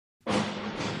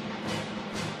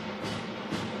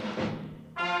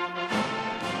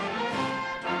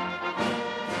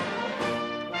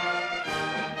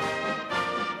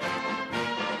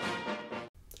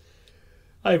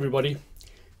Hi everybody,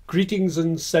 greetings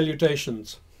and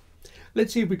salutations.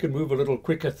 Let's see if we can move a little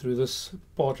quicker through this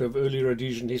part of early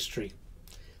Rhodesian history.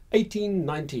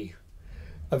 1890,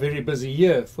 a very busy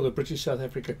year for the British South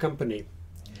Africa Company.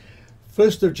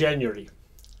 1st of January,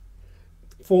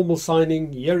 formal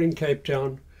signing here in Cape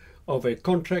Town of a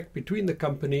contract between the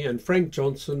company and Frank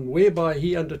Johnson, whereby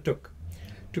he undertook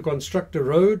to construct a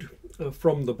road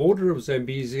from the border of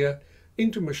Zambezia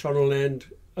into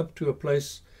Mashonaland up to a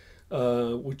place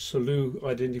which Selous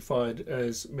identified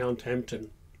as Mount Hampton.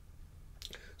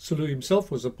 Selous himself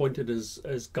was appointed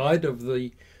as guide of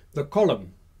the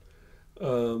column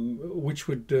which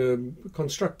would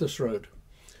construct this road,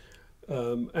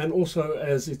 and also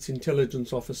as its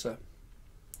intelligence officer.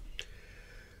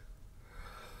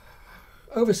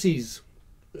 Overseas,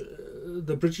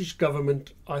 the British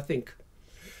government, I think,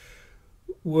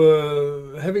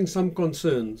 were having some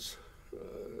concerns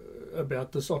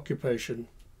about this occupation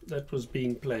that was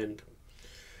being planned,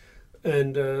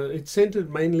 and it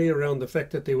centered mainly around the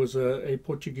fact that there was a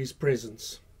Portuguese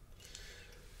presence.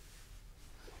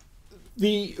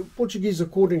 The Portuguese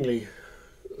accordingly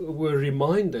were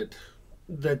reminded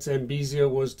that Zambezia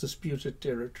was disputed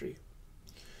territory,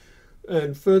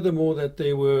 and furthermore that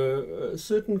there were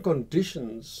certain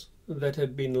conditions that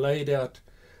had been laid out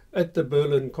at the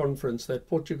Berlin conference that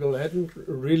Portugal hadn't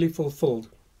really fulfilled.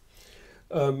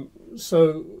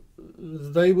 So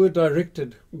they were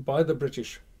directed by the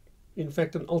British. In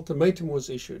fact, an ultimatum was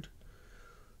issued.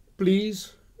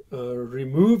 Please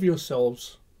remove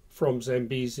yourselves from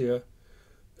Zambezia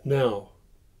now.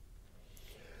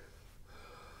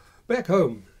 Back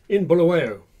home in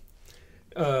Bulawayo,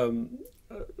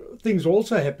 things were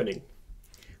also happening.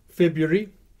 February,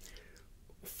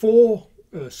 4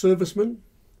 servicemen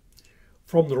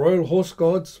from the Royal Horse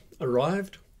Guards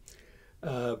arrived,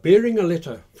 bearing a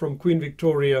letter from Queen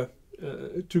Victoria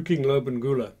to King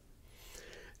Lobengula.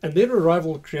 And their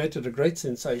arrival created a great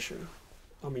sensation.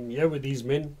 I mean, here were these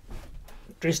men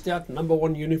dressed out,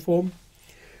 #1 uniform,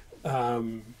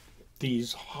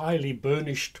 these highly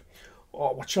burnished,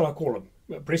 what shall I call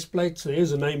them, breastplates.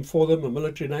 There's a name for them, a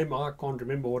military name, I can't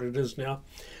remember what it is now.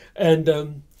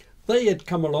 And they had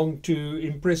come along to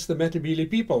impress the Matabele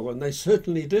people, and they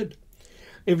certainly did.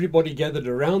 Everybody gathered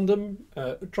around them,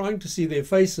 trying to see their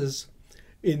faces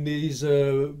in these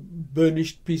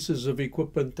burnished pieces of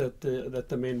equipment that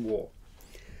the men wore.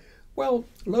 Well,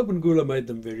 Lobengula made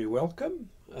them very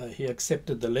welcome. He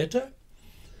accepted the letter.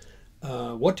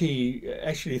 What he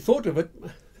actually thought of it,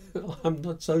 I'm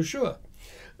not so sure.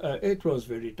 It was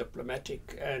very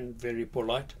diplomatic and very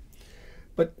polite.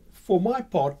 But for my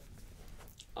part,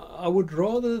 I would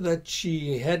rather that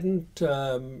she hadn't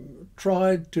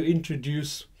tried to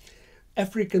introduce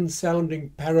African-sounding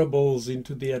parables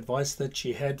into the advice that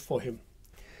she had for him.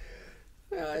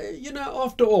 You know,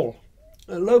 after all,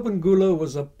 Lobengula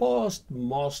was a past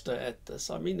master at this.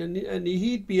 I mean, and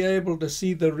he'd be able to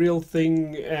see the real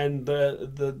thing and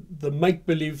the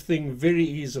make-believe thing very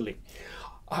easily.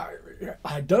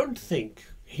 I don't think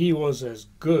he was as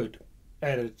good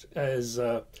at it as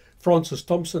Francis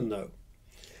Thompson, though.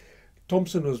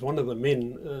 Thompson was one of the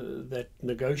men that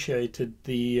negotiated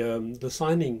the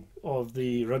signing of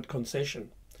the Rudd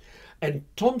concession. And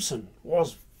Thompson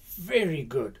was very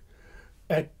good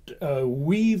at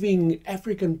weaving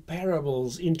African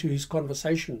parables into his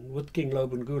conversation with King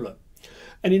Lobengula.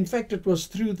 And in fact, it was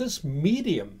through this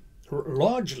medium,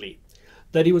 largely,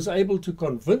 that he was able to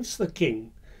convince the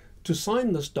king to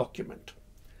sign this document.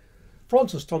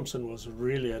 Francis Thompson was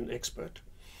really an expert.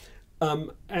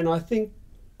 And I think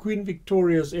Queen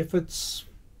Victoria's efforts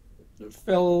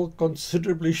fell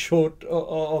considerably short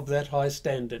of that high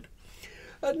standard.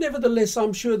 Nevertheless,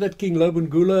 I'm sure that King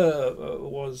Lobengula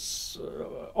was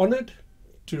honoured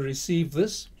to receive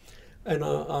this, and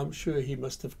I'm sure he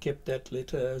must have kept that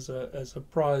letter as a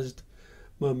prized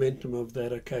momentum of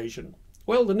that occasion.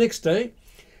 Well, the next day,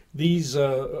 these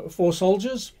 4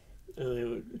 soldiers,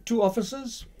 2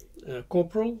 officers, a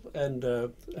corporal and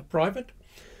a private,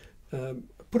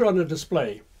 put on a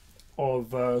display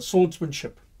of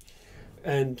swordsmanship,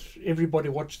 and everybody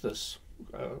watched this,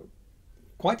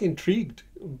 quite intrigued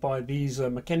by these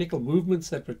mechanical movements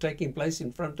that were taking place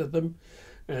in front of them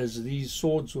as these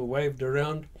swords were waved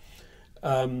around.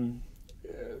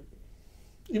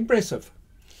 Impressive.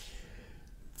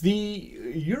 The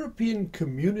European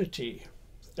community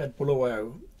at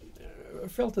Bulawayo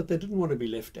felt that they didn't want to be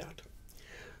left out.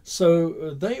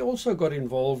 So they also got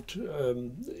involved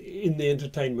in the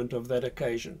entertainment of that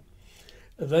occasion.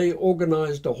 They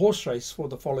organized a horse race for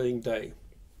the following day.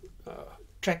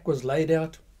 Track was laid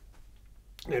out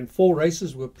and 4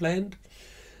 races were planned.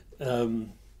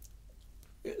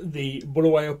 the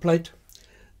Bulawayo Plate,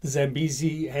 the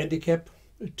Zambezi Handicap,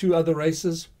 2 other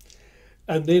races,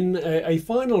 and then a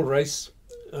final race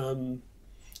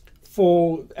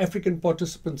for African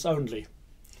participants only.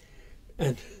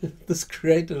 And this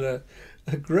created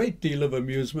a great deal of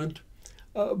amusement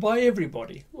by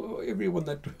everybody, everyone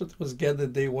that was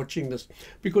gathered there watching this.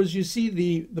 Because you see,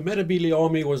 the Matabele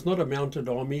army was not a mounted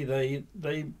army,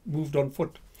 they moved on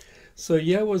foot. So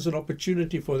here was an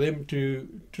opportunity for them to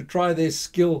try their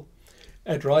skill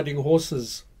at riding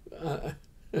horses.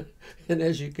 And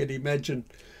as you can imagine,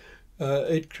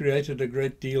 it created a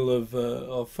great deal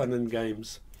of fun and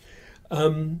games.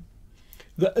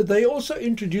 They also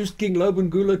introduced King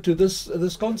Lobengula to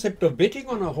this concept of betting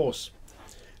on a horse.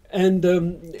 And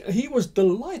he was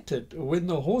delighted when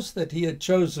the horse that he had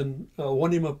chosen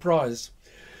won him a prize.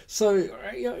 So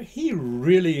he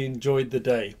really enjoyed the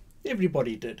day.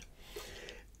 Everybody did.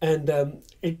 And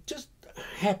it just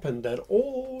happened that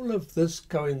all of this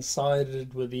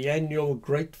coincided with the annual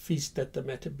great feast that the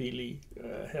Matabele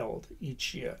held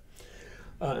each year.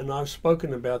 And I've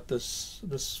spoken about this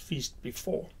feast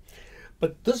before.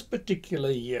 But this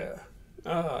particular year,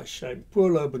 shame,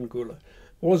 poor Lobengula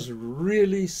was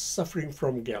really suffering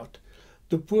from gout.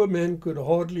 The poor man could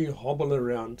hardly hobble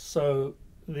around. So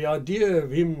the idea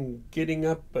of him getting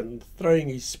up and throwing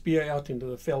his spear out into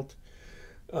the veld,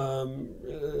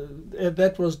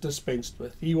 that was dispensed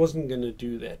with. He wasn't going to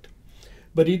do that.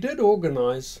 But he did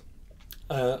organize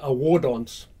a war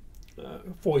dance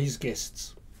for his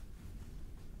guests.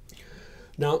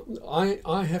 Now,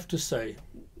 I have to say,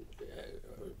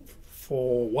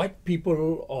 for white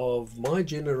people of my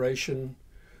generation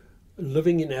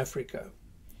living in Africa,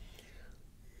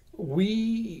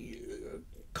 we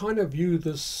kind of view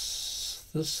this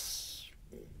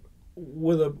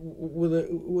with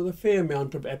a fair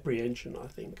amount of apprehension, I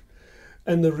think.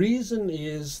 And the reason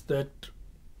is that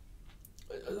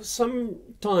some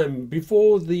time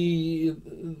before the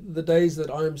days that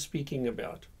I'm speaking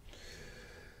about,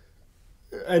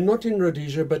 and not in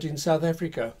Rhodesia but in South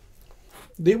Africa,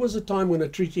 there was a time when a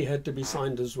treaty had to be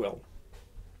signed as well.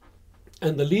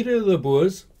 And the leader of the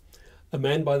Boers, a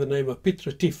man by the name of Piet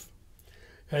Retief,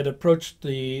 had approached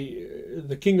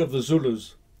the king of the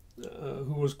Zulus,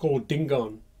 who was called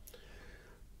Dingaan.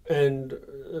 And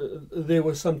there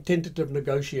were some tentative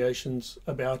negotiations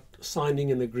about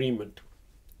signing an agreement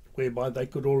whereby they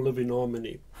could all live in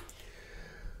harmony.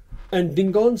 And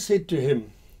Dingaan said to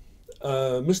him,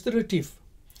 Mr. Retief,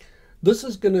 this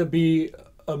is going to be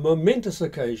a momentous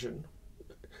occasion.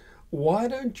 Why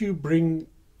don't you bring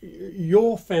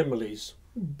your families,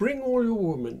 bring all your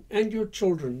women and your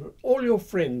children, all your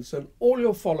friends and all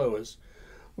your followers,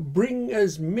 bring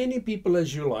as many people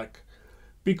as you like,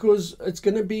 because it's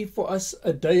going to be for us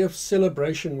a day of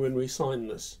celebration when we sign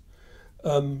this.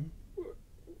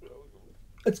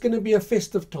 It's going to be a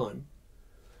festive time.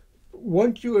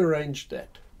 Won't you arrange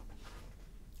that?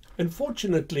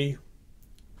 Unfortunately,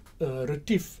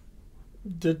 Retief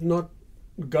did not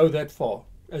go that far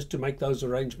as to make those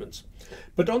arrangements.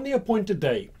 But on the appointed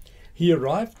day, he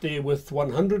arrived there with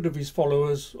 100 of his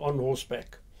followers on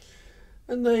horseback.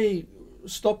 And they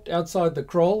stopped outside the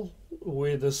kraal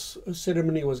where this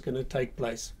ceremony was going to take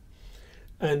place.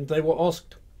 And they were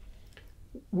asked,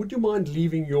 would you mind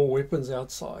leaving your weapons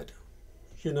outside?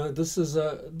 You know, this is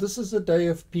a day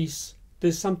of peace.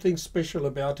 There's something special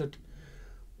about it.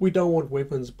 We don't want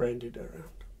weapons branded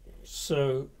around.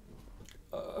 So,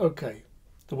 okay,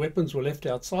 the weapons were left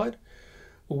outside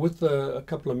with a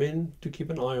couple of men to keep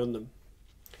an eye on them.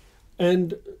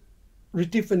 And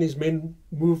Retief and his men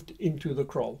moved into the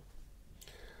kraal.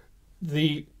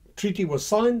 The treaty was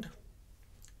signed.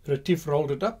 Retief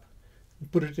rolled it up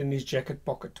and put it in his jacket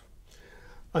pocket.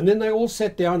 And then they all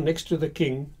sat down next to the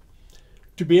king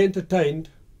to be entertained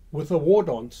with a war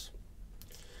dance.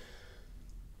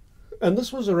 And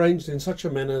this was arranged in such a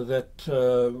manner that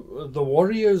the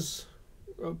warriors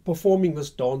performing this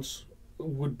dance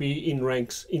would be in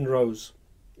ranks, in rows,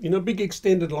 in a big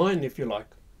extended line, if you like.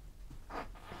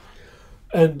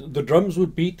 And the drums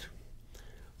would beat,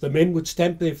 the men would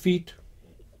stamp their feet,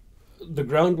 the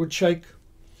ground would shake,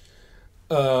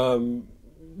 there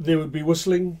would be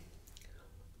whistling,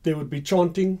 there would be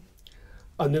chanting,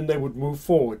 and then they would move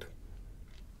forward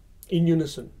in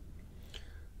unison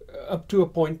up to a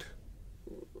point,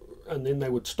 and then they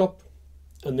would stop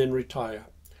and then retire.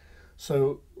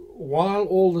 So while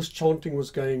all this chanting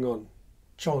was going on,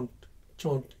 chant,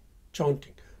 chant,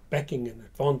 chanting, backing and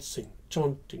advancing,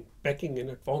 chanting, backing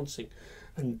and advancing,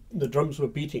 and the drums were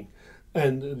beating,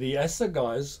 and the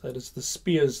assegais, that is the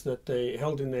spears that they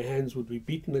held in their hands, would be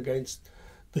beaten against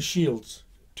the shields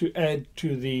to add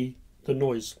to the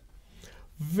noise.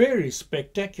 very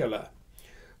spectacular,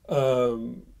 a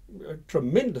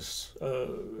tremendous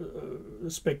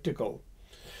spectacle.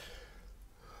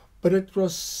 But it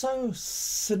was so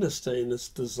sinister in its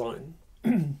design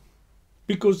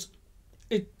because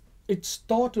it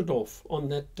started off on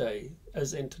that day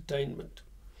as entertainment.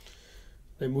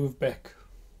 They move back,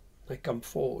 they come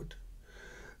forward,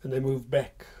 and they move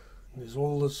back. And there's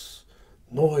all this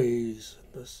noise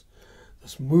and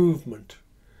this movement.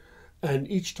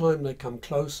 And each time they come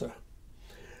closer,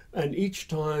 and each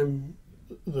time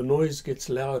the noise gets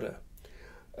louder,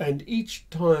 and each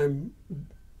time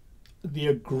the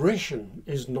aggression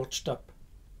is notched up.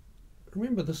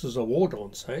 Remember, this is a war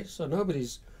dance, eh? So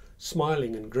nobody's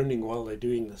smiling and grinning while they're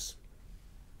doing this.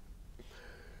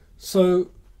 So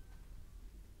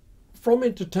from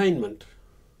entertainment,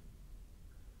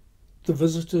 the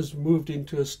visitors moved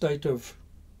into a state of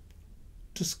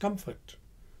discomfort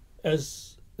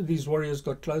as these warriors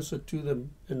got closer to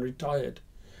them and retired.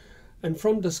 And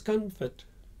from discomfort,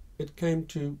 it came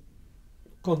to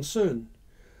concern.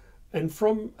 And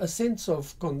from a sense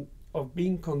of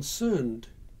being concerned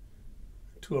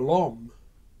to alarm.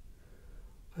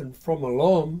 And from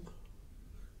alarm,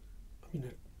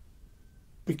 it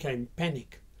became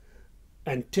panic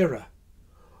and terror.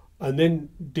 And then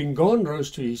Dingaan rose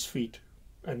to his feet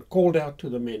and called out to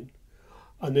the men.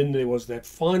 And then there was that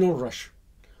final rush.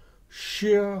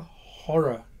 Sheer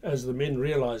horror as the men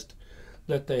realized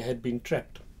that they had been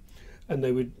trapped and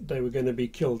they were going to be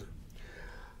killed.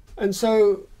 And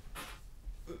so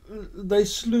they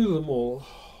slew them all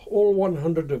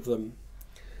 100 of them.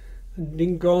 And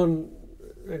Dingaan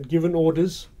had given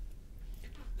orders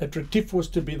that Retief was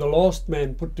to be the last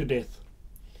man put to death.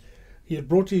 He had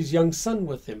brought his young son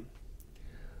with him,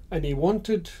 and he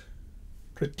wanted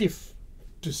Retief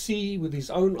to see with his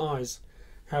own eyes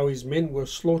how his men were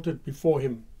slaughtered before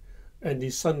him, and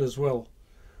his son as well.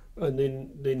 And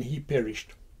then he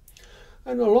perished.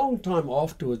 And a long time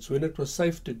afterwards, when it was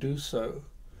safe to do so,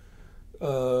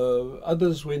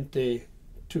 others went there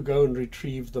to go and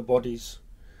retrieve the bodies.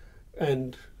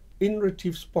 And in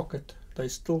Retief's pocket, they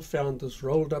still found this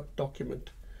rolled up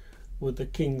document with the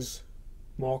king's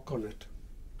mark on it.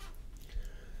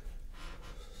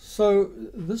 So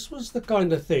this was the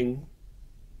kind of thing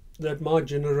that my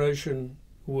generation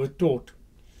were taught.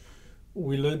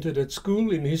 We learnt it at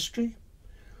school in history,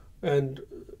 and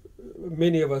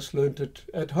many of us learnt it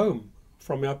at home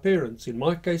from our parents. In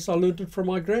my case, I learnt it from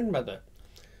my grandmother.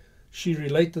 She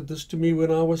related this to me when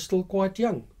I was still quite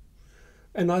young,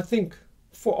 and I think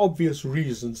for obvious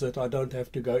reasons that I don't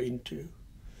have to go into.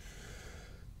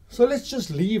 So let's just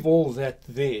leave all that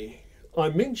there. I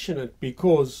mention it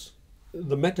because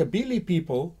the Matabele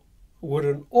people were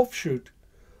an offshoot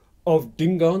of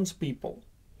Dingaan's people.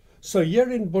 So here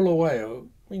in Bulawayo,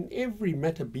 every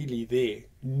Matabele there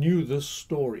knew this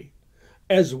story,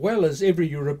 as well as every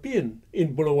European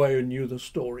in Bulawayo knew the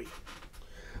story.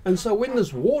 And so when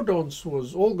this war dance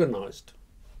was organized,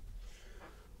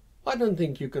 I don't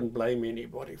think you can blame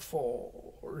anybody for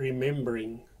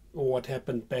remembering what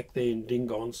happened back there in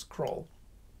Dingaan's kraal.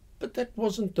 But that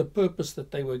wasn't the purpose that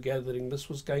they were gathering. This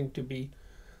was going to be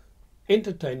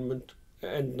entertainment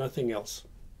and nothing else.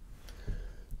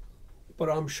 But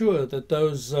I'm sure that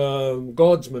those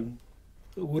guardsmen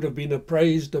would have been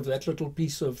appraised of that little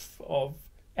piece of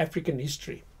African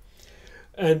history.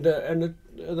 And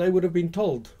they would have been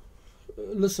told,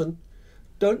 listen,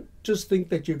 don't just think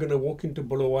that you're going to walk into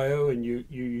Bulawayo and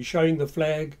you're showing the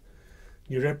flag,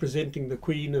 you're representing the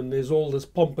Queen, and there's all this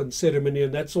pomp and ceremony,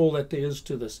 and that's all that there is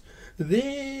to this.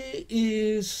 There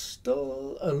is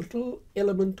still a little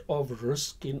element of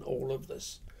risk in all of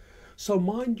this. So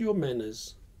mind your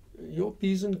manners, your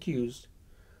P's and Q's,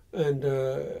 and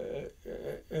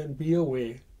be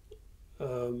aware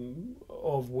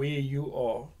of where you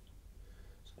are.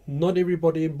 Not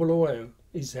everybody in Bulawayo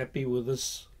is happy with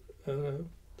this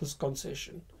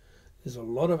concession. There's a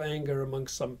lot of anger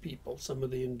amongst some people, some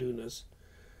of the Indunas.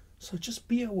 So just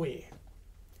be aware.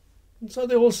 And so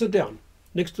they all sit down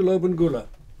next to Lobengula,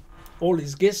 all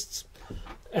his guests,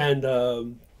 and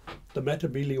the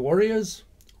Matabele warriors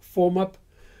form up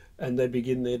and they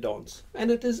begin their dance. And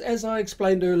it is, as I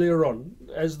explained earlier on,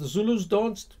 as the Zulus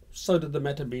danced, so did the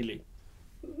Matabele.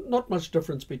 Not much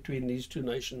difference between these two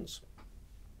nations.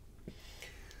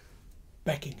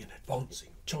 Backing and advancing,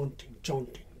 chanting,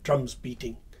 drums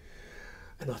beating.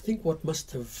 And I think what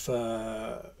must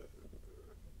have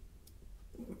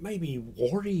maybe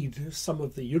worried some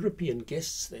of the European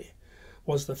guests there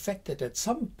was the fact that at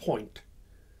some point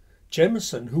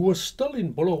Jameson, who was still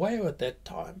in Bulawayo at that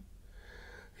time,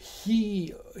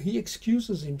 he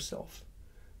excuses himself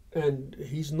and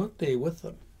he's not there with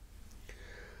them.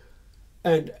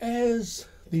 And as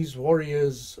these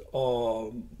warriors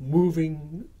are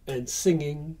moving and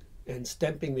singing and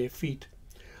stamping their feet,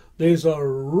 there's a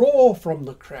roar from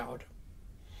the crowd.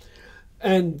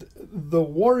 And the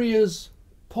warriors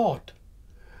part.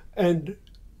 And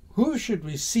who should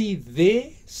we see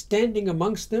there standing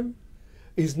amongst them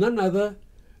is none other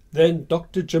than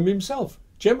Dr. Jim himself,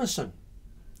 Jemison.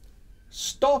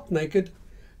 Stark naked,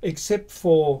 except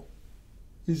for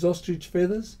his ostrich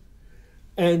feathers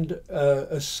and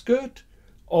a skirt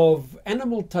of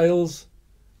animal tails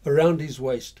around his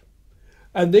waist.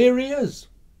 And there he is.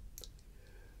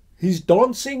 He's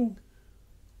dancing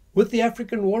with the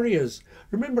African warriors.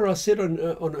 Remember, I said on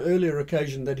an earlier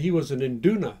occasion that he was an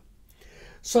Induna.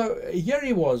 So here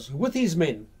he was with his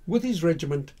men, with his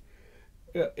regiment,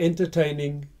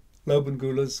 entertaining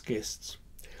Lobengula's guests.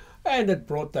 And it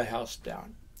brought the house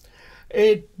down.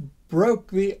 It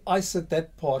broke the ice at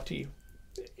that party.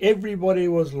 Everybody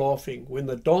was laughing. When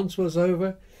the dance was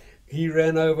over, he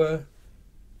ran over,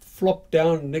 flopped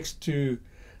down next to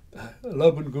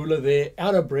Lobengula there,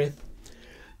 out of breath,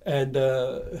 and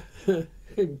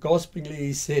gaspingly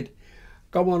he said,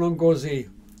 "Come on, Ngozi,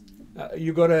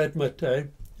 you got to admit,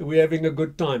 we're having a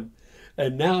good time.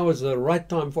 And now is the right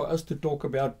time for us to talk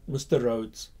about Mr.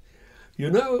 Rhodes. You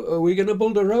know, we're going to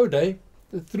build a road,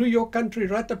 through your country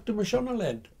right up to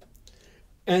Mashonaland."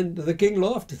 And the king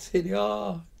laughed and said,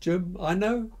 "Yeah, Jim, I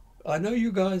know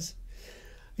you guys."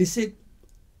 He said,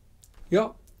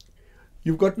 "Yeah,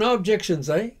 you've got no objections,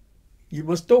 eh? You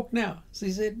must talk now." So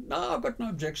he said, "No, I've got no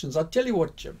objections. I'll tell you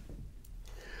what, Jim.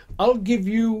 I'll give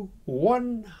you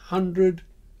 100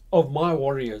 of my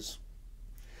warriors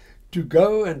to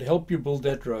go and help you build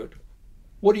that road.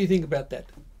 What do you think about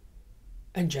that?"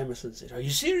 And Jamison said, "Are you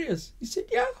serious?" He said,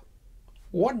 "Yeah,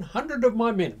 100 of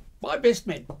my men, my best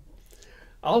men.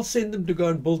 I'll send them to go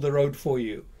and build the road for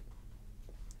you.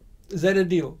 Is that a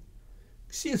deal?"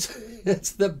 See,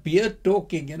 it's the beer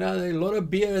talking, you know, a lot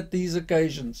of beer at these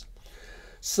occasions.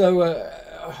 So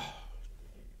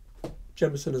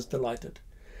Jamison is delighted.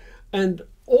 And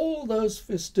all those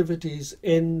festivities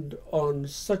end on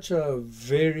such a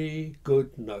very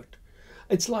good note.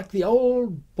 It's like the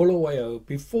old Bulawayo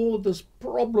before this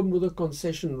problem with the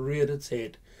concession reared its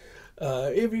head.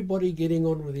 Everybody getting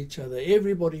on with each other,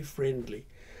 everybody friendly.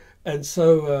 And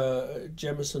so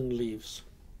Jamison leaves.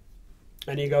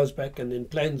 And he goes back, and then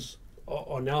plans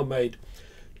are now made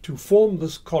to form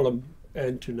this column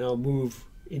and to now move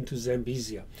into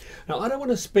Zambezia. Now, I don't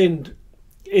want to spend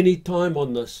any time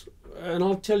on this, and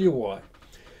I'll tell you why.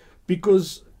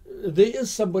 Because there is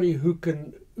somebody who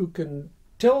can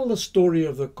tell the story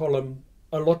of the column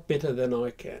a lot better than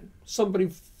I can. Somebody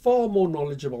far more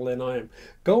knowledgeable than I am.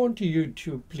 Go onto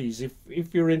YouTube, please,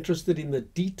 if you're interested in the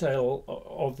detail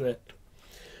of that.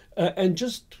 And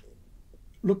just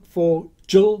look for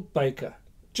Jill Baker.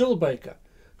 Jill Baker.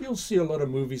 You'll see a lot of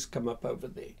movies come up over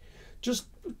there. Just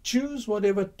choose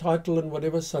whatever title and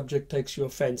whatever subject takes your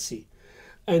fancy.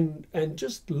 And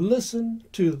just listen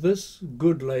to this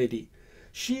good lady.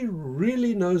 She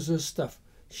really knows her stuff.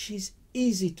 She's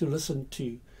easy to listen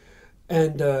to.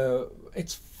 And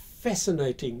it's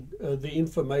fascinating, the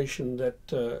information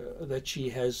that she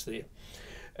has there.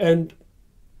 And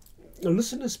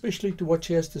listen especially to what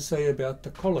she has to say about the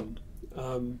column.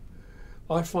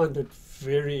 I find it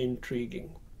very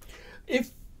intriguing.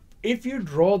 If you'd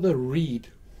rather read,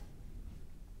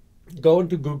 go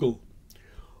onto Google.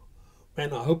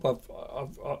 And I hope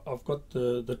I've got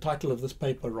the title of this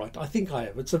paper right. I think I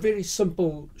have. It's a very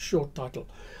simple, short title.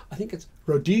 I think it's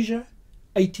Rhodesia,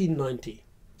 1890.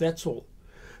 That's all.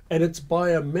 And it's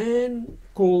by a man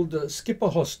called Skipper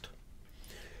Host.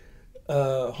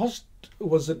 Host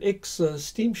was an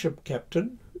ex-steamship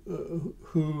captain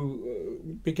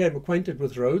who became acquainted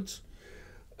with Rhodes,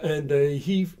 and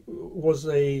he was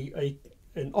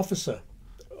an officer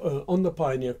on the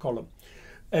Pioneer column.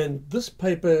 And this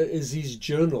paper is his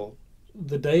journal,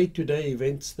 the day-to-day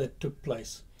events that took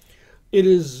place. It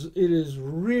is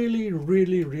really,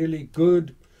 really, really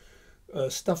good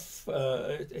stuff.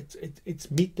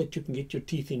 It's meat that you can get your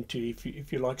teeth into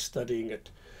if you like studying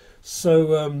it.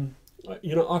 So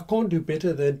you know, I can't do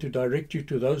better than to direct you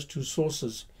to those two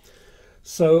sources.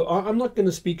 So I'm not going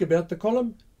to speak about the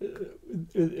column.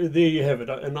 There you have it,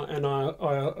 and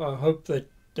I hope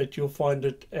that you'll find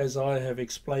it as I have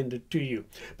explained it to you.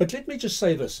 But let me just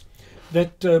say this,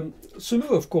 that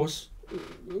Sulu, of course,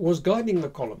 was guiding the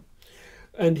column,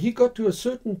 and he got to a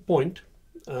certain point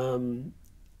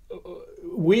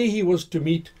where he was to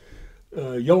meet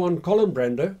Johan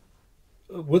Collenbrander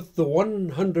with the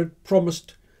 100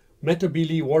 promised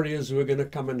Matabele warriors who were going to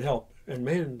come and help. And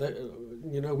man,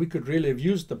 you know, we could really have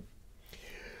used them.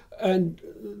 and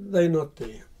they're not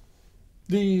there.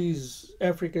 These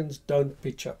Africans don't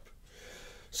pitch up.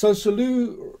 So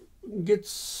Selous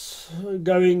gets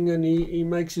going, and he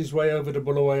makes his way over to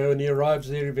Bulawayo, and he arrives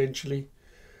there eventually,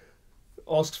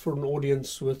 asks for an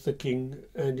audience with the king,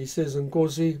 and he says,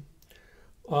 Nkosi,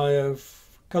 I have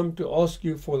come to ask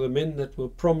you for the men that were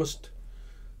promised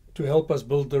to help us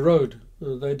build the road.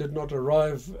 They did not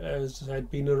arrive as had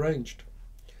been arranged.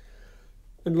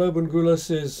 And Lobengula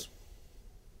says,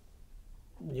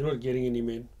 you're not getting any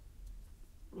men.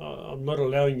 I'm not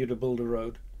allowing you to build a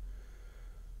road.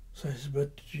 So he says,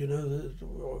 but you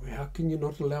know, how can you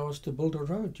not allow us to build a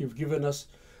road? You've given us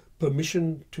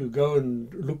permission to go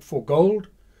and look for gold,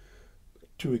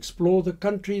 to explore the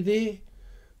country there.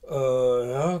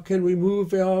 How can we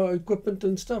move our equipment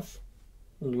and stuff?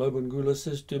 And Lobengula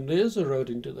says to him, there's a road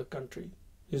into the country.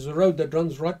 There's a road that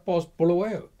runs right past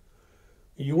Bulawayo.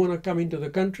 You want to come into the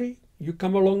country? You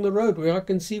come along the road where I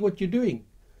can see what you're doing.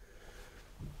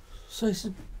 So I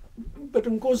said, but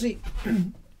Nkosi,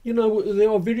 you know, there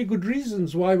are very good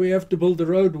reasons why we have to build the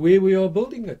road where we are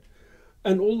building it.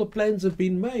 And all the plans have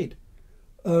been made.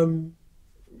 You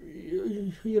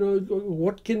know,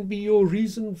 what can be your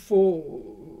reason for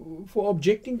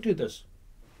objecting to this?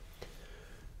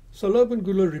 So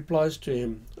Lobengula replies to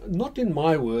him, not in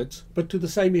my words, but to the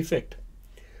same effect.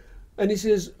 And he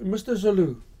says, Mr.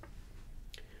 Selous,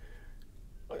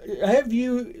 have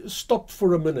you stopped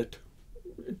for a minute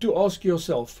to ask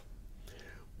yourself,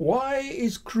 why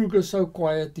is Kruger so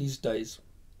quiet these days?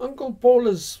 Uncle Paul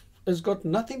has got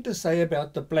nothing to say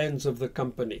about the plans of the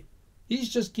company. He's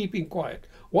just keeping quiet.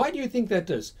 Why do you think that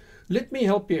is? Let me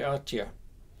help you out here.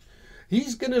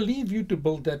 He's going to leave you to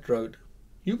build that road.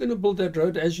 You're going to build that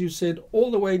road, as you said,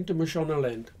 all the way into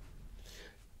Mashonaland.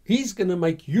 He's going to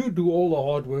make you do all the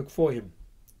hard work for him.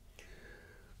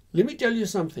 Let me tell you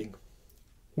something.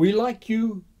 We like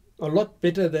you a lot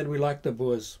better than we like the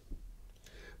Boers.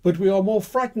 But we are more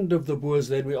frightened of the Boers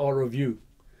than we are of you.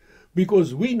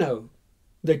 Because we know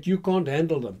that you can't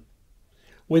handle them.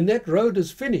 When that road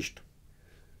is finished,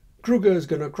 Kruger is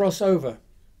going to cross over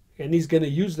and he's going to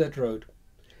use that road.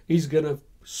 He's going to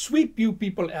sweep you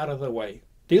people out of the way.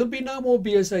 There'll be no more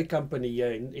BSA company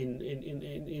here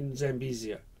in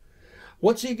Zambezia.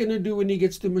 What's he going to do when he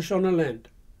gets to Mashonaland?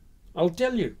 I'll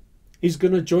tell you. He's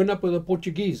going to join up with the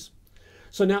Portuguese.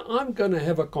 So now I'm going to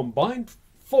have a combined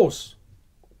force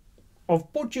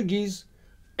of Portuguese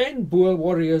and Boer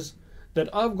warriors that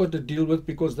I've got to deal with,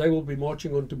 because they will be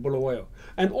marching on to Bulawayo.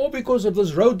 And all because of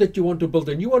this road that you want to build,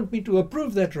 and you want me to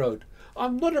approve that road.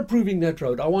 I'm not approving that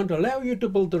road. I won't allow you to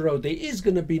build the road. There is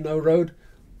going to be no road.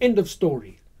 End of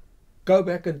story. Go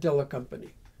back and tell the company.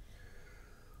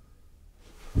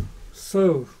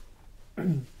 So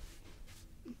Selous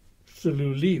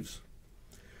leaves,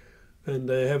 and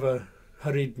they have a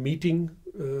hurried meeting,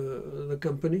 the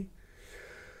company.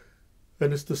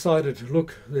 And it's decided,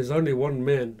 look, there's only one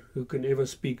man who can ever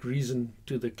speak reason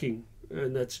to the king,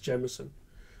 and that's Jameson.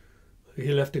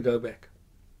 He'll have to go back.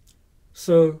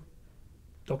 So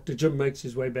Dr. Jim makes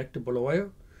his way back to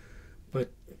Bulawayo,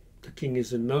 but the king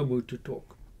is in no mood to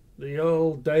talk. The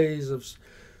old days of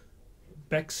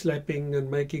backslapping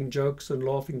and making jokes and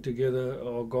laughing together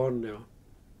are gone now.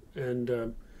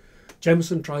 And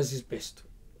Jameson tries his best.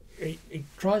 He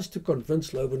tries to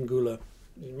convince Lobengula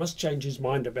he must change his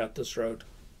mind about this road.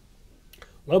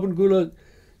 Lobengula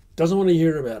doesn't want to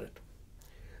hear about it.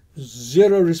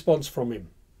 Zero response from him.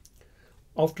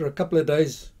 After a couple of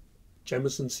days,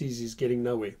 Jameson sees he's getting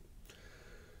nowhere.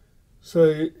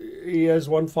 So he has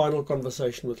one final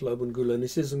conversation with Lobengula, and he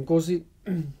says, Nkosi,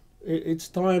 it's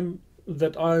time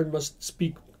that I must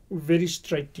speak very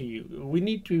straight to you. We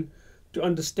need to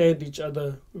understand each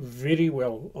other very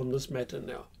well on this matter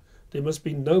now. There must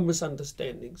be no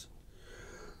misunderstandings.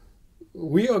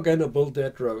 We are going to build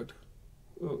that road,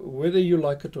 whether you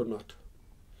like it or not.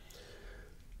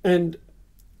 And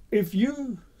if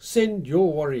you send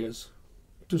your warriors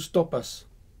to stop us,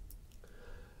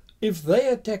 if they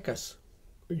attack us,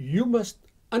 you must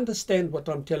understand what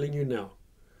I'm telling you now.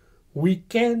 We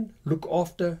can look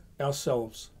after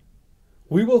ourselves.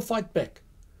 We will fight back.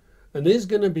 And there's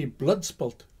going to be blood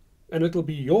spilt. And it'll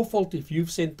be your fault if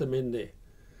you've sent the men there.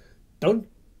 Don't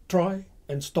try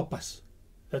and stop us.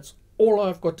 That's all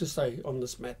I've got to say on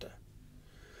this matter.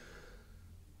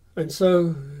 And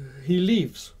so he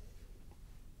leaves.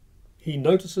 He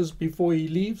notices before he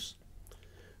leaves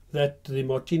that the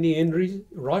Martini Henry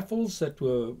rifles that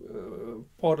were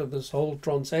part of this whole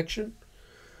transaction,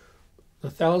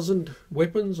 1,000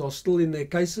 weapons are still in their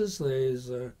cases. There's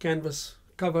a canvas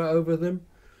cover over them.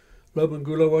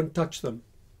 Lobengula won't touch them.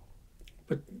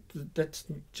 But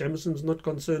Jameson's not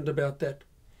concerned about that.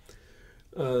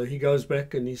 He goes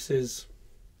back and he says,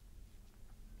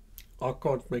 I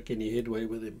can't make any headway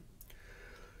with him.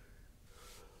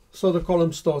 So the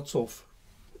column starts off,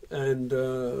 and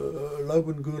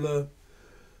Lobengula,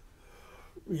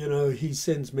 he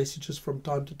sends messages from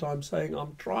time to time saying,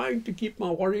 I'm trying to keep my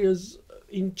warriors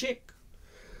in check.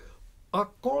 I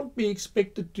can't be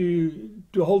expected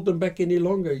to hold them back any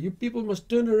longer. You people must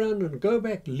turn around and go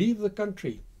back, leave the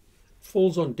country.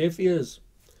 Falls on deaf ears.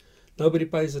 Nobody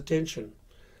pays attention.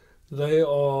 They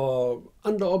are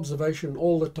under observation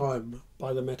all the time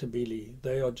by the Matabele.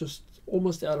 They are just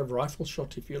almost out of rifle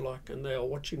shot, if you like, and they are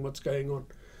watching what's going on.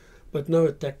 But no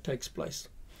attack takes place.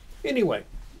 Anyway,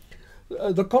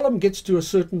 the column gets to a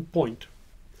certain point.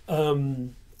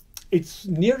 It's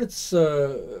near its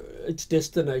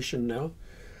destination now,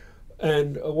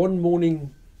 and one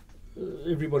morning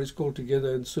everybody's called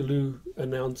together, and Selous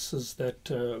announces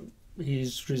that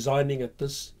he's resigning at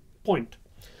this point.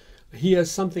 He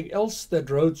has something else that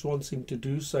Rhodes wants him to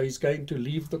do, so he's going to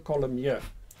leave the column here.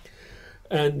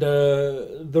 And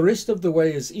the rest of the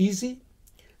way is easy,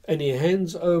 and he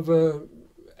hands over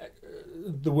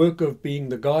the work of being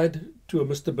the guide to a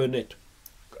Mr. Burnett,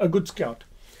 a good scout.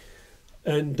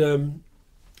 And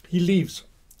he leaves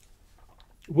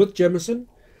with Jameson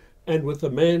and with a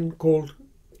man called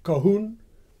Cahoon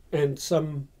and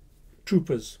some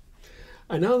troopers.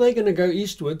 And now they're going to go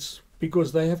eastwards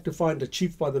because they have to find a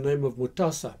chief by the name of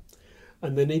Mutasa,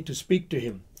 and they need to speak to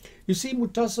him. You see,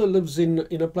 Mutasa lives in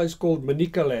a place called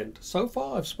Manika land. So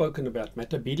far I've spoken about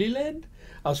Matabele land,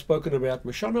 I've spoken about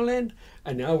Mashona land,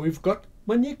 and now we've got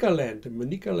Manika land. And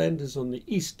Manika land is on the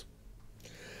east.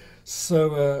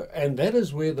 So, and that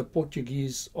is where the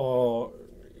Portuguese are,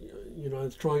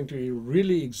 trying to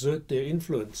really exert their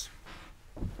influence.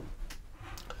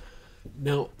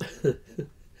 Now,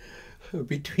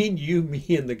 between you, me,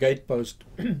 and the gatepost,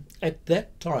 at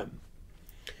that time,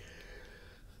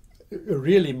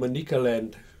 really Manika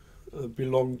land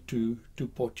belonged to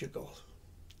Portugal.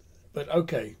 But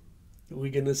okay,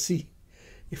 we're going to see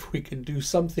if we can do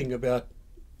something about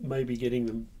maybe getting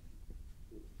them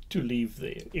to leave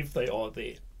there, if they are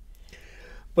there.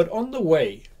 But on the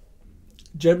way,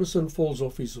 Jameson falls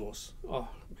off his horse. Oh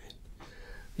man,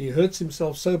 he hurts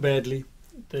himself so badly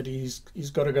that he's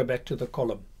got to go back to the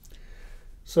column.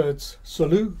 So it's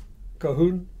Selous,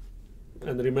 Cahoon,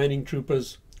 and the remaining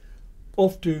troopers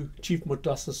off to Chief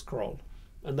Mutasa's kraal,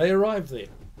 and they arrive there.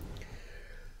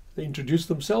 They introduce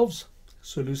themselves.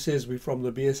 Selous says, we're from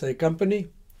the BSA company.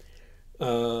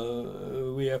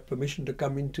 We have permission to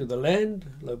come into the land.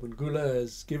 Lobengula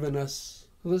has given us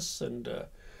this, and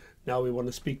now we want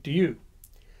to speak to you.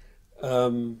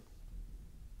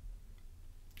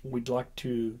 We'd like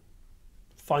to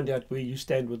find out where you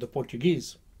stand with the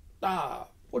Portuguese.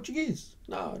 Portuguese?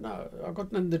 No, I've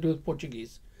got nothing to do with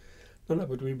Portuguese. No,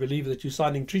 but we believe that you're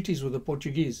signing treaties with the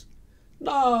Portuguese.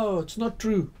 No, it's not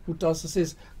true. Mutasa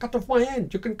says, cut off my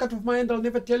hand. You can cut off my hand, I'll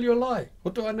never tell you a lie.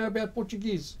 What do I know about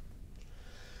Portuguese?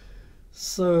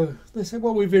 So they say,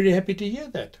 well, we're very happy to hear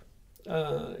that.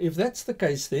 If that's the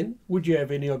case, then would you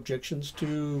have any objections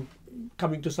to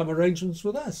coming to some arrangements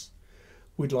with us?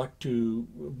 We'd like to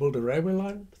build a railway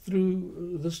line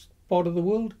through this part of the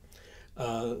world,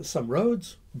 some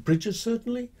roads, bridges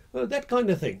certainly, that kind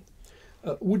of thing.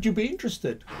 Would you be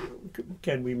interested?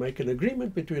 Can we make an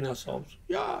agreement between ourselves?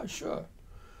 Yeah, sure.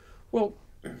 Well,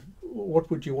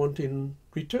 what would you want in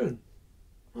return?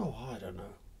 Oh, I don't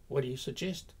know. What do you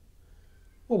suggest?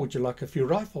 Or would you like a few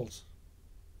rifles?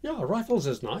 Yeah, rifles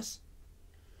is nice.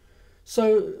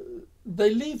 So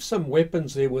they leave some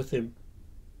weapons there with him.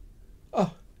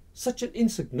 Oh, such an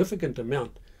insignificant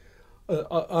amount.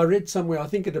 I read somewhere, I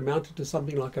think it amounted to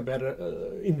something like about,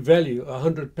 in value,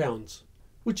 £100,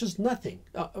 which is nothing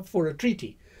for a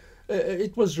treaty.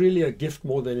 It was really a gift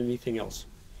more than anything else.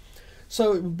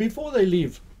 So before they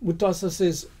leave, Mutasa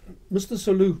says, Mr.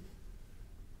 Selous,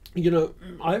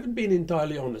 I haven't been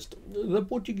entirely honest. The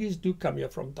Portuguese do come here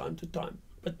from time to time,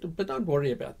 but don't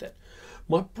worry about that.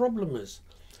 My problem is,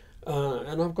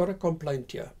 and I've got a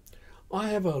complaint here, I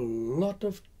have a lot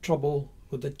of trouble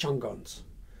with the Changans.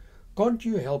 Can't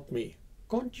you help me?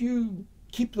 Can't you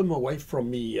keep them away from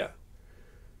me here?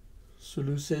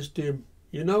 Selous says to him,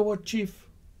 you know what, Chief?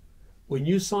 When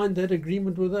you signed that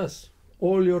agreement with us,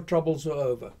 all your troubles are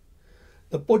over.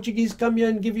 The Portuguese come here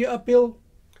and give you uphill.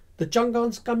 The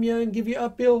Changans come here and give you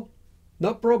uphill.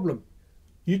 No problem.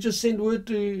 You just send word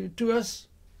to us.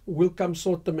 We'll come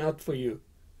sort them out for you.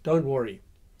 Don't worry.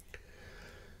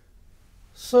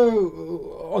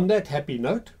 So, on that happy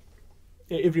note,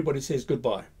 everybody says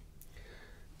goodbye.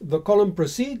 The column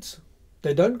proceeds.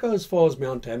 They don't go as far as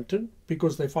Mount Hampton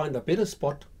because they find a better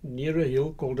spot near a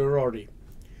hill called Harare.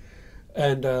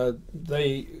 And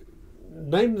they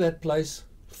name that place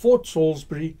Fort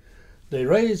Salisbury. They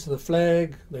raise the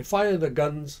flag, they fire the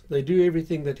guns, they do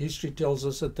everything that history tells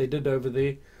us that they did over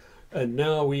there. And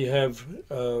now we have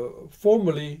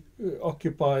formally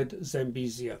occupied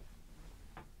Zambezia.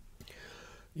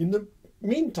 In the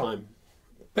meantime,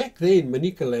 back there in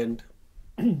Manicaland,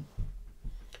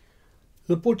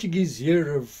 the Portuguese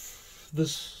hear of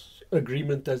this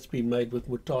agreement that's been made with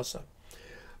Mutasa.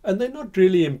 And they're not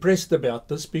really impressed about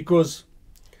this because,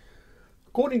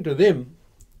 according to them,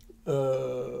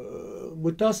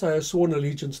 Mutasa has sworn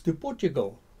allegiance to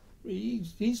Portugal.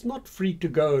 He's not free to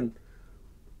go and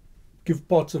give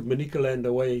parts of Manicaland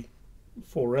away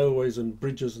for railways and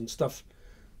bridges and stuff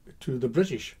to the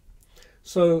British.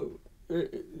 So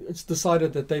it's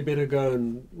decided that they better go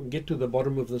and get to the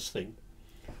bottom of this thing.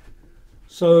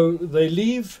 So they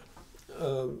leave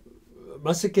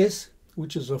Masakes,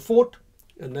 which is a fort,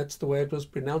 and that's the way it was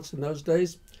pronounced in those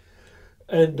days,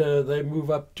 and they move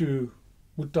up to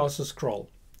Mutasa's kraal.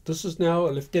 This is now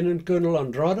a Lieutenant Colonel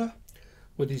Andrada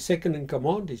with his second in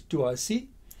command, his 2IC,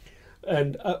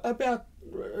 and about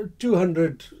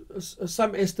 200,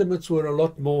 some estimates were a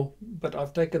lot more, but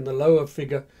I've taken the lower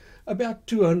figure, about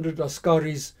 200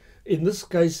 Askaris. In this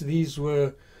case, these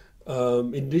were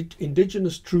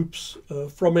indigenous troops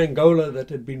from Angola that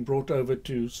had been brought over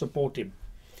to support him.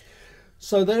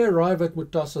 So they arrive at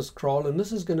Mutasa's kraal, and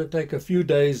this is going to take a few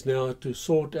days now to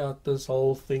sort out this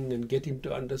whole thing and get him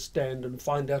to understand and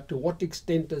find out to what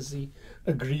extent has he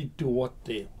agreed to what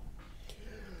there.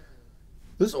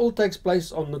 This all takes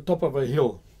place on the top of a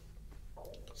hill.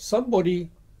 Somebody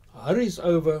hurries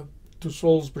over to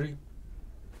Salisbury,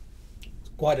 it's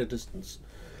quite a distance,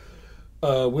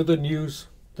 with the news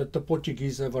that the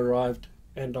Portuguese have arrived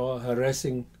and are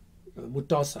harassing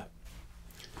Mutasa.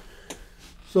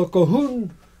 So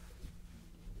Colquhoun,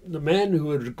 the man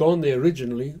who had gone there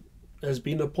originally, has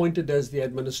been appointed as the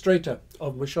administrator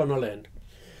of Mashonaland.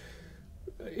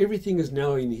 Everything is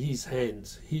now in his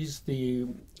hands. He's the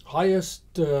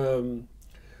highest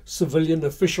civilian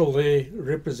official there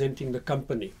representing the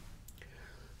company.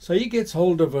 So he gets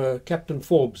hold of Captain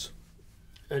Forbes,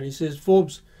 and he says,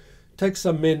 Forbes, take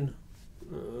some men,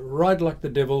 ride like the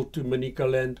devil to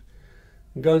Manicaland,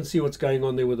 and go and see what's going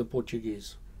on there with the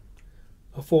Portuguese.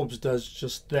 Forbes does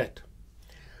just that,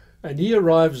 and he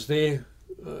arrives there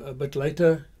a bit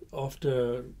later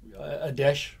after a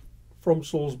dash from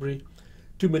Salisbury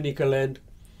to Manicaland,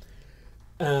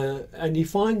 and he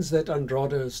finds that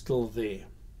Andrada is still there.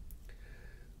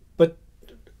 But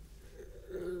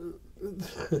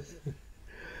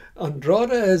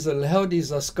Andrada has allowed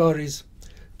his Askaris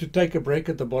to take a break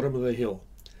at the bottom of the hill.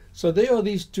 So there are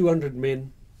these 200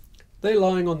 men. They're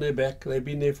lying on their back. They've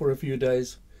been there for a few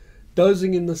days,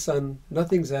 dozing in the sun.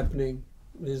 Nothing's happening.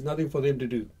 There's nothing for them to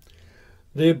do.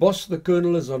 Their boss, the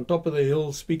colonel, is on top of the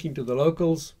hill speaking to the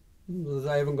locals.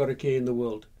 They haven't got a care in the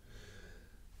world.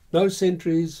 No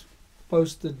sentries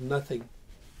posted, nothing.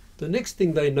 The next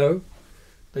thing they know,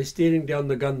 they're staring down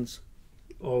the guns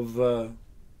of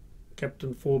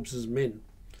Captain Forbes's men.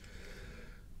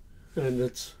 And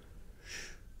it's...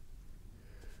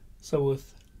 So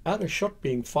without a shot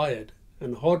being fired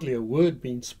and hardly a word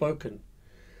being spoken,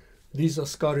 these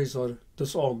Askaris are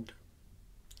disarmed.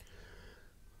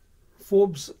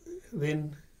 Forbes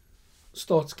then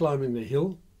starts climbing the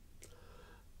hill,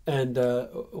 and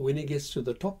when he gets to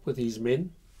the top with his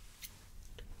men,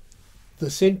 the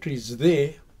sentries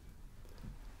there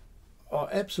are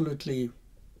absolutely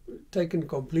taken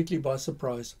completely by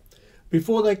surprise.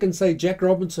 Before they can say Jack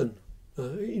Robinson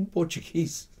in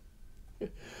Portuguese,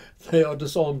 they are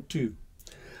disarmed too.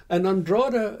 And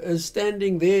Andrada is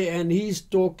standing there and he's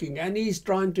talking and he's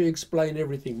trying to explain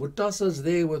everything. Mutasa's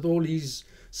there with all his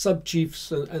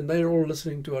sub-chiefs and they're all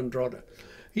listening to Andrada.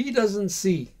 He doesn't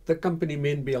see the company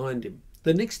men behind him.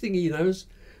 The next thing he knows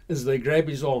is they grab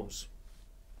his arms,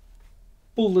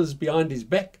 pull this behind his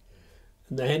back,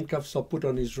 and the handcuffs are put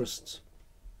on his wrists.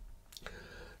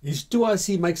 His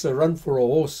 2IC makes a run for a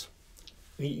horse.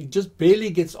 He just barely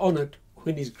gets on it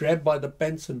when he's grabbed by the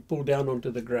pants and pulled down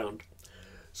onto the ground.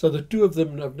 So the two of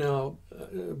them have now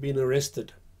been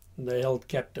arrested and they're held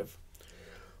captive.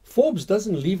 Forbes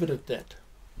doesn't leave it at that.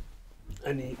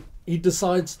 And he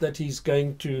decides that he's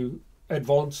going to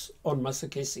advance on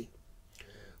Masakesi,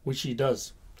 which he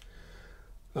does.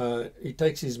 He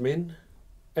takes his men,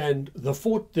 and the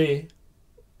fort there,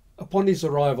 upon his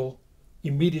arrival,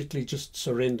 immediately just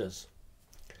surrenders.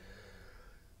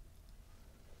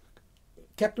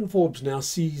 Captain Forbes now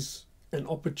sees an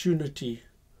opportunity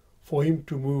for him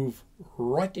to move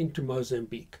right into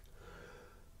Mozambique.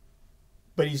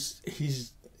 But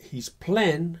his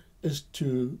plan is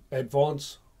to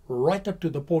advance right up to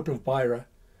the port of Beira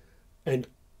and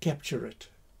capture it.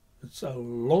 It's a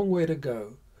long way to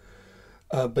go,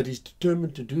 but he's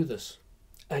determined to do this.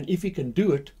 And if he can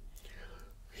do it,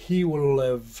 he will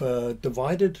have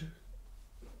divided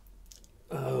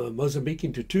Mozambique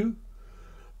into two,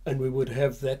 and we would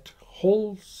have that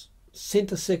whole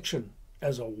center section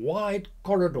as a wide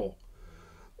corridor,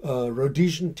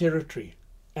 Rhodesian territory,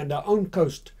 and our own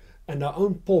coast and our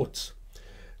own ports.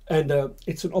 And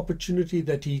it's an opportunity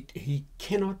that he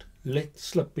cannot let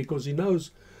slip, because he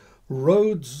knows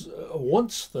Rhodes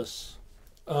wants this.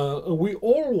 We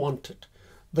all want it.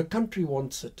 The country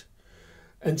wants it.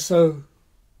 And so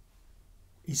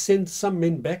he sends some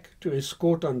men back to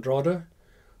escort Andrade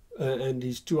and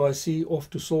his 2IC off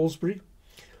to Salisbury.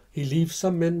 He leaves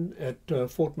some men at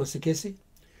Fort Masekesi,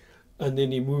 and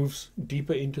then he moves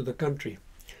deeper into the country.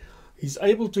 He's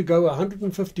able to go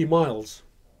 150 miles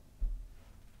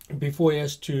before he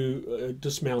has to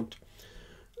dismount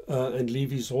and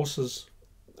leave his horses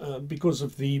because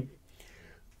of the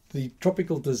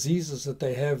tropical diseases that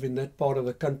they have in that part of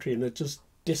the country, and it just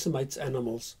decimates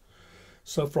animals.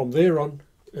 So from there on,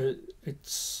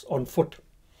 it's on foot.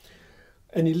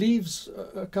 And he leaves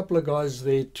a couple of guys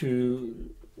there to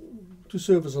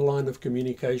serve as a line of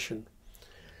communication.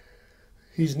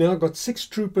 He's now got 6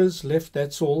 troopers left,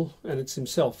 that's all, and it's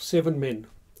himself, 7 men.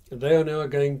 They are now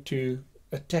going to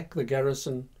attack the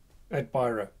garrison at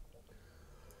Beira.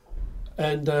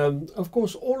 And of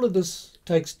course, all of this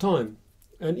takes time.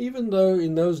 And even though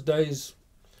in those days,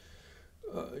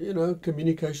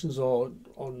 communications are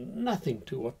nothing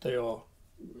to what they are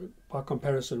by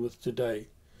comparison with today.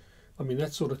 I mean,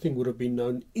 that sort of thing would have been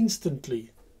known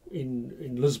instantly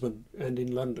in Lisbon and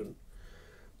in London.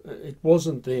 It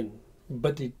wasn't then,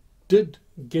 but it did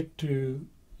get to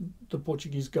the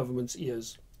Portuguese government's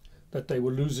ears that they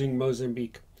were losing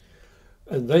Mozambique.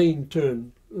 And they in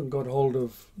turn got hold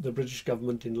of the British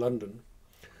government in London.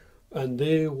 And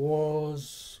there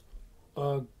was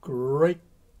a great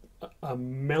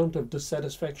amount of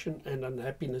dissatisfaction and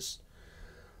unhappiness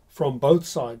from both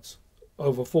sides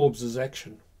over Forbes's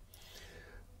action.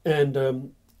 And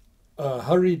a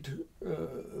hurried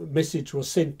message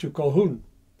was sent to Colquhoun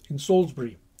in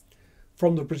Salisbury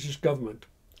from the British government.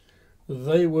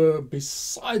 They were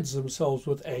besides themselves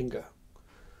with anger.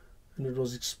 And it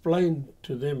was explained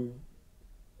to them,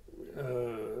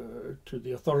 to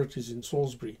the authorities in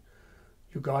Salisbury,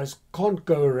 you guys can't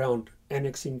go around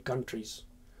annexing countries.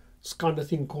 This kind of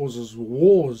thing causes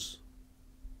wars.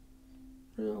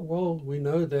 Yeah, well, we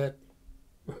know that.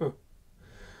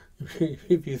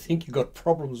 If you think you got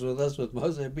problems with us with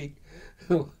Mozambique,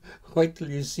 wait till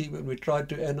you see when we tried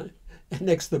to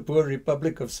annex the Boer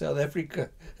Republic of South Africa.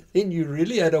 Then you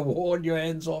really had a war on your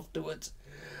hands afterwards.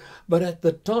 But at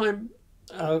the time,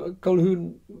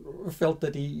 Colquhoun felt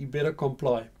that he better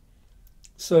comply.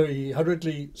 So he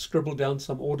hurriedly scribbled down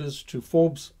some orders to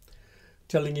Forbes,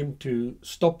 telling him to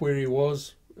stop where he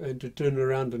was and to turn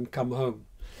around and come home.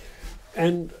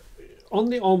 And on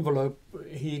the envelope,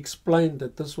 he explained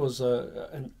that this was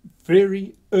a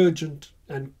very urgent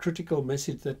and critical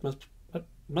message that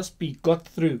must be got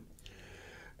through.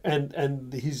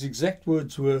 And his exact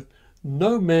words were,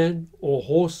 no man or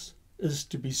horse is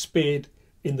to be spared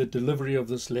in the delivery of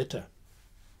this letter.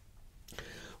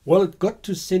 Well, it got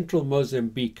to central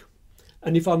Mozambique,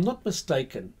 and if I'm not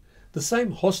mistaken, the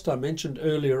same host I mentioned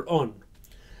earlier on,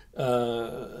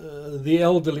 the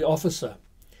elderly officer,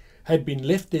 had been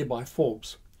left there by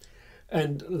Forbes.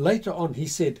 And later on he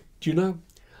said, do you know,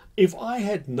 if I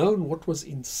had known what was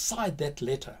inside that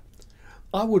letter,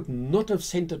 I would not have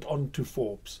sent it on to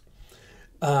Forbes.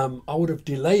 I would have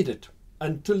delayed it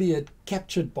until he had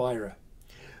captured Beira.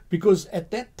 Because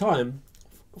at that time,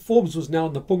 Forbes was now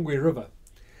on the Pungwe River.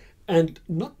 And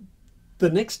not the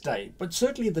next day, but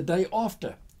certainly the day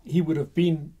after, he would have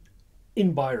been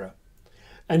in Beira.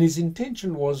 And his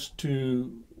intention was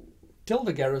to tell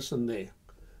the garrison there,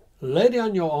 lay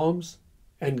down your arms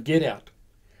and get out.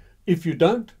 If you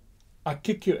don't, I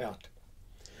kick you out.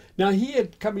 Now he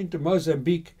had come into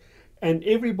Mozambique and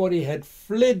everybody had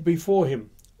fled before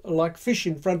him like fish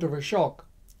in front of a shark.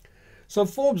 So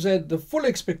Forbes had the full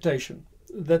expectation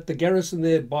that the garrison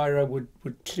there at Beira would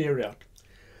clear out.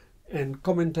 And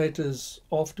commentators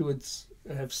afterwards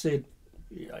have said,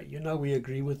 yeah, we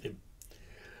agree with him.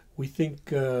 We think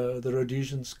the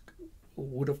Rhodesians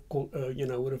would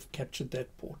have captured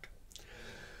that port.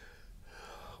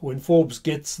 When Forbes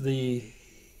gets the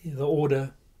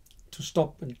order to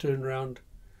stop and turn around,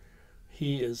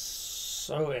 he is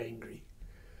so angry.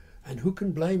 And who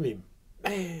can blame him?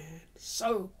 Man,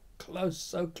 so close,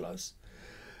 so close.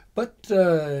 But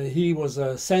he was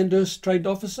a Sandhurst trained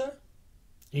officer.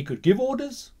 He could give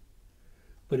orders,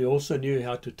 but he also knew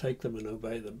how to take them and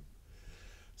obey them.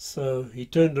 So he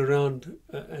turned around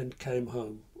and came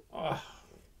home. Ah,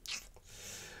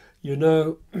 you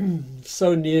know,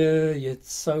 so near yet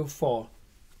so far.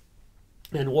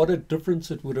 And what a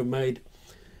difference it would have made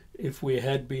if we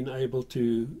had been able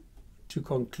to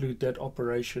conclude that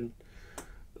operation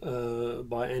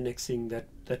by annexing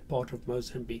that part of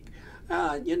Mozambique.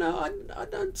 You know, I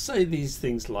don't say these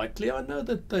things lightly. I know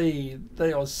that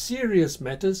they are serious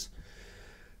matters,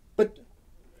 but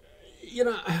you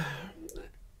know,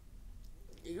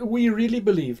 we really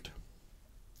believed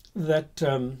that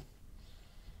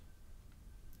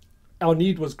our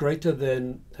need was greater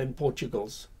than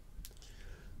Portugal's.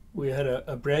 We had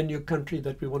a brand new country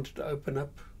that we wanted to open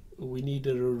up. We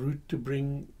needed a route to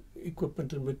bring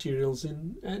equipment and materials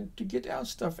in, and to get our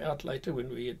stuff out later when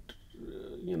we had,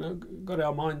 you know, got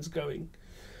our minds going.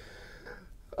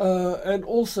 And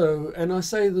also, and I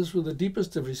say this with the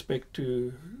deepest of respect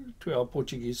to our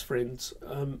Portuguese friends,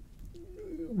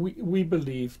 we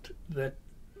believed that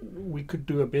we could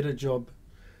do a better job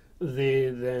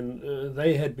there than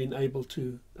they had been able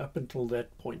to up until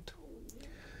that point.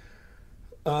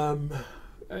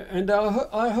 And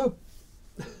I hope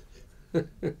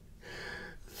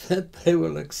that they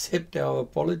will accept our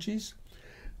apologies.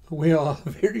 We are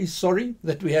very sorry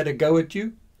that we had a go at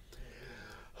you.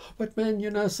 But man, you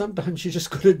know, sometimes you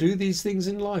just got to do these things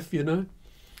in life, you know.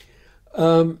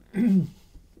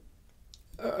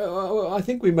 I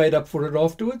think we made up for it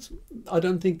afterwards. I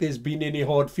don't think there's been any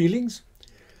hard feelings.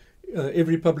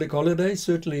 Every public holiday,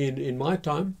 certainly in my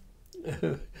time,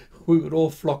 we would all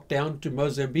flock down to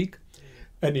Mozambique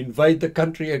and invade the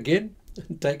country again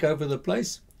and take over the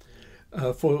place.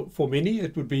 For many,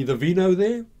 it would be the vino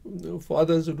there. For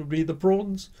others, it would be the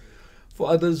prawns. For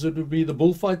others, it would be the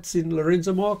bullfights in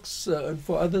Lorenzo Marques. And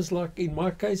for others, like in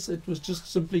my case, it was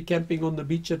just simply camping on the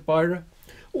beach at Beira.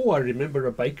 Oh, I remember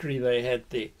a bakery they had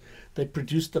there. They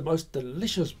produced the most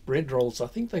delicious bread rolls. I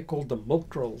think they called them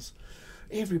milk rolls.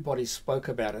 Everybody spoke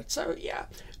about it. So, yeah,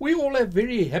 we all have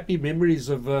very happy memories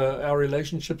of our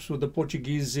relationships with the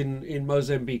Portuguese in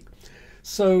Mozambique.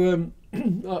 So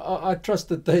I trust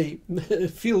that they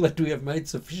feel that we have made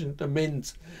sufficient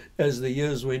amends as the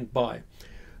years went by.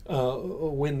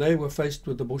 When they were faced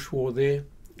with the bush war there,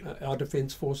 our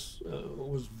Defence Force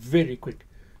was very quick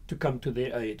to come to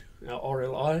their aid. Our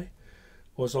RLI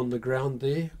was on the ground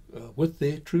there with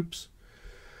their troops.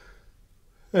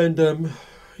 And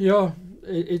yeah,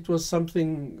 it was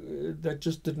something that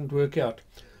just didn't work out,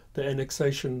 the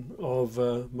annexation of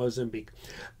Mozambique.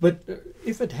 But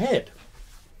if it had,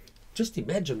 just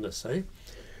imagine this, eh?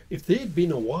 If there had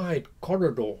been a wide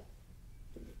corridor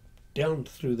down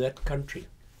through that country,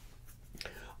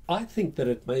 I think that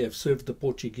it may have served the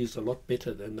Portuguese a lot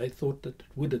better than they thought that it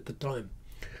would at the time.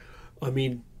 I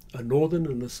mean, a northern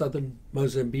and a southern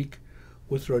Mozambique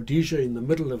with Rhodesia in the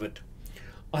middle of it.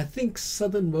 I think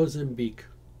southern Mozambique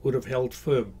would have held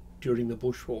firm during the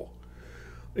Bush War.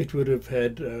 It would have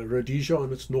had Rhodesia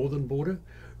on its northern border,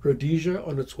 Rhodesia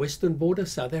on its western border,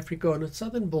 South Africa on its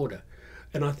southern border.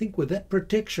 And I think with that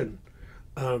protection,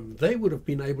 they would have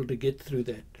been able to get through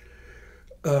that.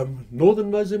 Northern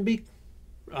Mozambique,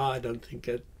 I don't think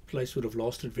that place would have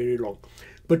lasted very long.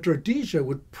 But Rhodesia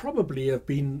would probably have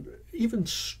been even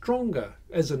stronger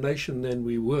as a nation than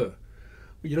we were.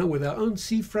 You know, with our own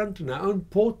seafront and our own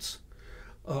ports,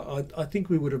 I think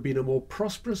we would have been a more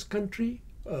prosperous country,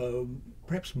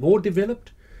 perhaps more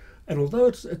developed. And although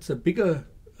it's a bigger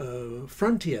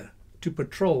frontier to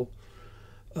patrol,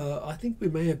 I think we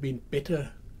may have been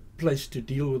better placed to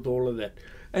deal with all of that.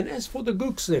 And as for the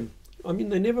Gooks then, I mean,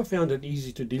 they never found it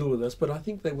easy to deal with us, but I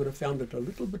think they would have found it a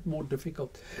little bit more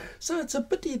difficult. So it's a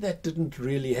pity that didn't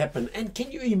really happen. And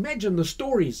can you imagine the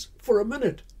stories for a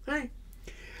minute? Hey?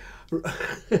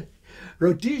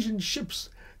 Rhodesian ships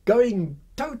going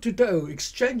toe to toe,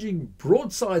 exchanging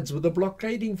broadsides with a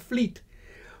blockading fleet.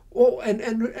 Oh, and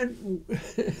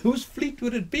whose fleet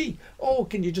would it be? Oh,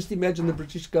 can you just imagine the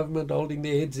British government holding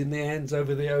their heads in their hands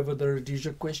over the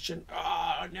Rhodesia question?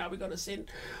 Now we've got to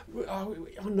send. Our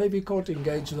Navy can't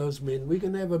engage those men. We're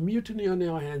going to have a mutiny on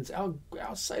our hands. Our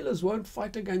sailors won't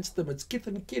fight against them. It's kith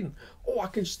and kin. Oh, I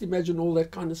can just imagine all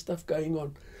that kind of stuff going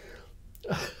on.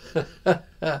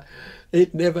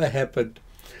 It never happened.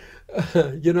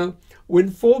 You know, when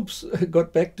Forbes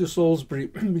got back to Salisbury,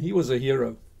 he was a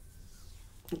hero.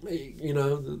 You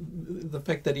know, the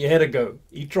fact that he had a go,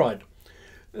 he tried,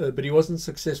 but he wasn't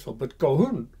successful. But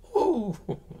Colquhoun, oh,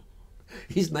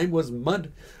 his name was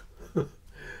Mud.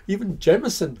 Even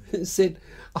Jameson said,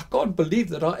 I can't believe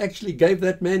that I actually gave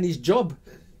that man his job.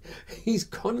 He's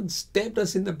gone and stabbed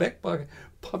us in the back by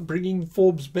bringing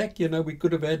Forbes back. You know, we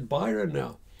could have had Byron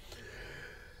now.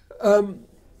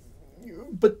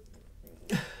 But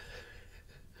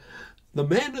the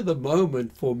man of the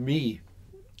moment for me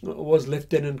was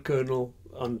Lieutenant Colonel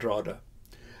Andrade.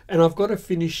 And I've got to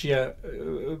finish here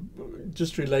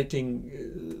just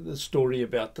relating the story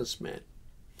about this man.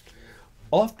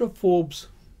 After Forbes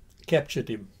captured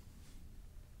him,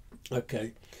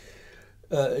 okay,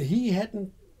 he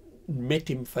hadn't met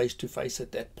him face to face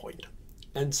at that point.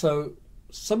 And so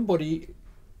somebody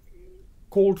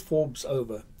called Forbes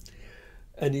over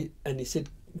and he said,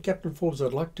 Captain Forbes,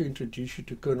 I'd like to introduce you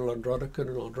to Colonel Andrade.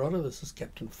 Colonel Andrade, this is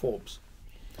Captain Forbes.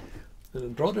 And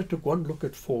Andrade took one look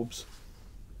at Forbes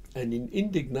and in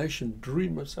indignation drew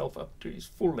himself up to his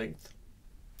full length.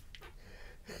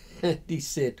 And he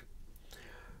said,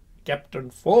 Captain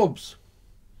Forbes,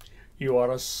 you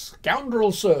are a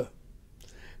scoundrel, sir,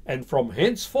 and from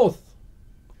henceforth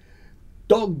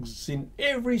dogs in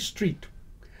every street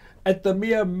at the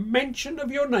mere mention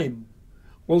of your name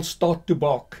will start to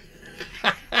bark.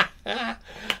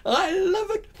 I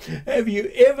love it. Have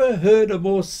you ever heard a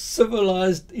more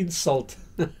civilized insult?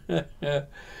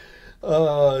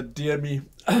 Oh, dear me.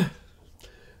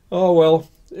 Oh, well,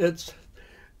 it's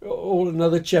all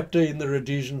another chapter in the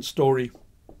Rhodesian story.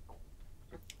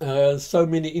 So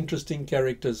many interesting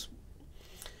characters.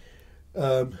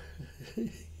 You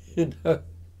know,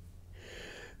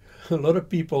 a lot of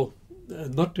people,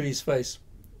 not to his face,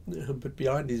 but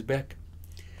behind his back,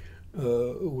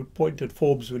 would point at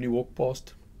Forbes when he walked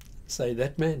past and say,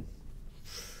 that man,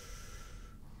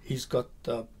 he's got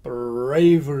the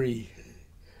bravery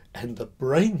and the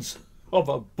brains of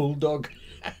a bulldog.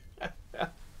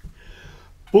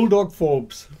 Bulldog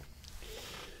Forbes.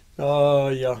 Oh,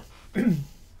 yeah.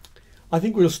 I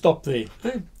think we'll stop there.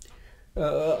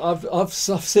 I've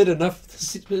said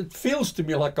enough. It feels to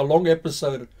me like a long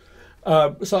episode.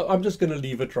 So I'm just going to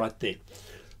leave it right there.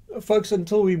 Folks,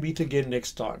 until we meet again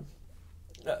next time.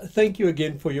 Thank you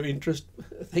again for your interest.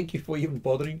 Thank you for even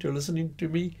bothering to listening to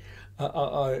me.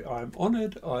 I'm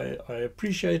honored. I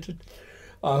appreciate it.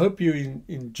 I hope you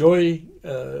enjoy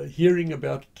hearing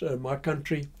about my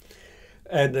country.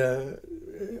 And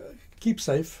keep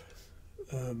safe.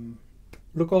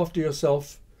 Look after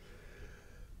yourself.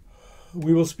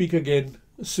 We will speak again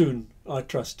soon, I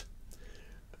trust.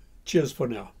 Cheers for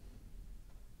now.